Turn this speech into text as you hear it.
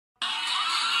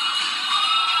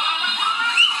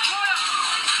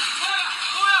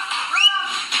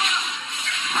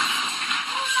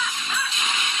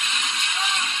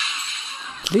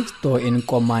Clicks store in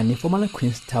Komani, formerly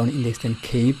Queenstown in the Eastern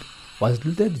Cape, was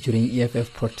looted during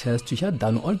EFF protests to shut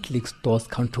down all Clicks stores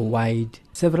countrywide.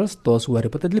 Several stores were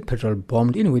reportedly petrol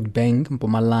bombed in Witbank,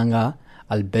 Mpumalanga,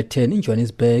 Alberton in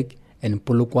Johannesburg, and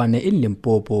Polokwane in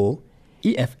Limpopo.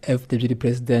 EFF Deputy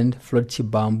President Floyd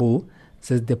Chibambu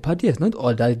says the party has not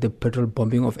ordered the petrol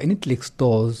bombing of any Clicks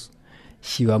stores.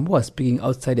 Chibambu was speaking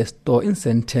outside a store in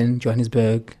Sandton,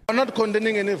 Johannesburg. I'm not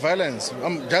condoning any violence.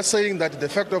 I'm just saying that the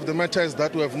fact of the matter is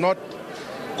that we have not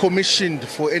commissioned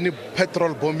for any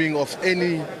petrol bombing of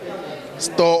any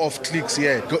store of Clicks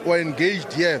here. We're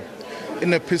engaged here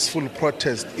in a peaceful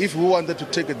protest. If we wanted to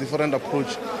take a different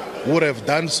approach, we would have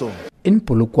done so. In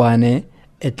Polokwane,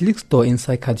 a Clicks store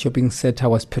inside Cat Shopping Centre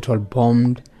was petrol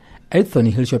bombed. At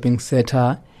Thorny Hill Shopping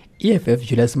Centre, EFF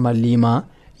Julius Malema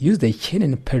used a chain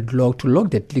and padlock to lock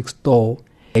the Clicks store.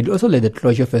 It also led the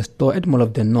closure of a store at Mall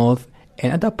of the North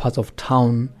and other parts of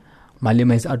town.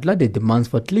 Malema has outlined the demands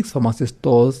for Clicks pharmacy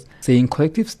stores, saying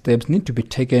corrective steps need to be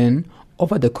taken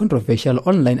over the controversial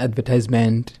online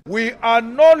advertisement. We are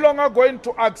no longer going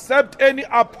to accept any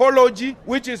apology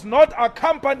which is not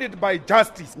accompanied by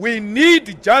justice. We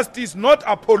need justice, not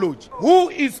apology. Who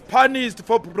is punished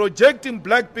for projecting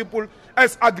black people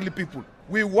as ugly people?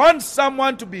 We want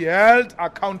someone to be held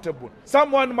accountable.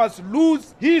 Someone must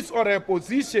lose his or her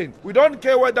position. We don't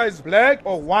care whether it's black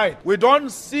or white. We don't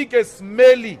seek a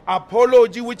smelly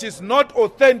apology which is not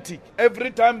authentic.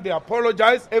 Every time they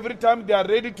apologize, every time they are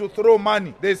ready to throw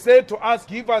money, they say to us,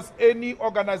 give us any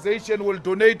organization will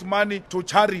donate money to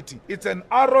charity. It's an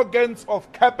arrogance of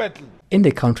capital. In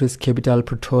the country's capital,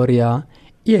 Pretoria,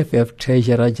 EFF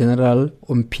Treasurer General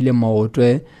Umphile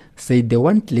Maotwe said they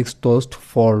want Clicks stores to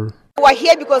fall. We are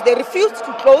here because they refused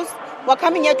to close. We are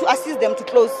coming here to assist them to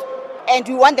close. And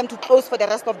we want them to close for the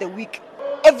rest of the week.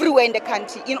 Everywhere in the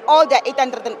country, in all the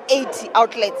 880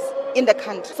 outlets in the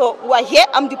country. So we are here,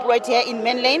 I'm deployed here in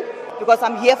Main Lane because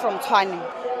I'm here from Tshwane.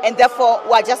 And therefore,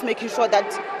 we are just making sure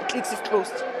that the Clicks is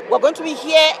closed. We are going to be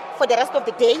here for the rest of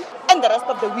the day and the rest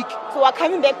of the week. So we are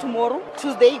coming back tomorrow,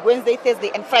 Tuesday, Wednesday, Thursday,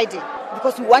 and Friday.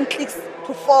 Because we want Clicks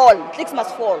to fall. Clicks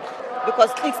must fall. Because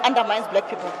Clicks undermines black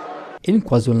people. In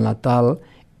KwaZulu-Natal,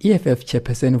 EFF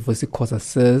Chairperson Vusi Khoza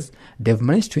says they've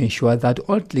managed to ensure that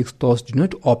all Clicks stores do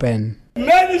not open.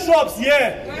 Many shops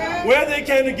here where they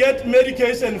can get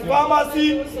medication,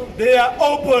 pharmacy, they are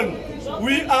open.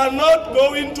 We are not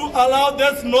going to allow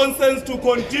this nonsense to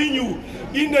continue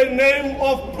in the name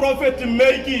of profit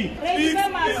making. This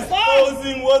is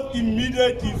causing with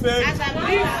immediate effect.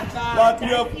 But we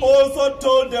have also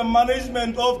told the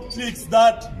management of Clicks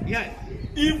that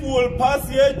if we will pass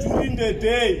here during the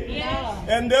day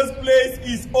and this place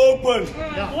is open,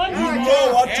 you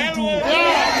know what to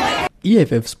do.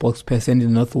 EFF spokesperson in the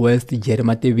Northwest, Jerry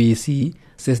Matebisi,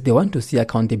 says they want to see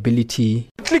accountability.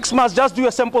 Clicks must just do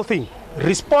a simple thing,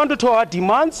 respond to our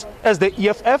demands as the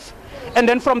EFF, and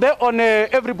then from there on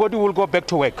everybody will go back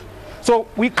to work. So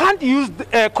we can't use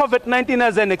COVID-19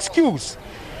 as an excuse.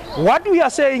 What we are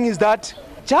saying is that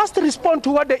just respond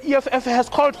to what the EFF has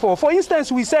called for. For instance,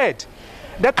 we said,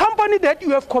 the company that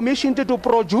you have commissioned to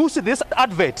produce this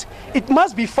advert, it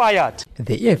must be fired.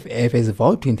 The EFF has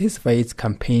vowed to intensify its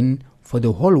campaign for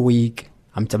the whole week.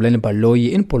 I'm Tabulani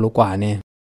Baloyi in Polokwane.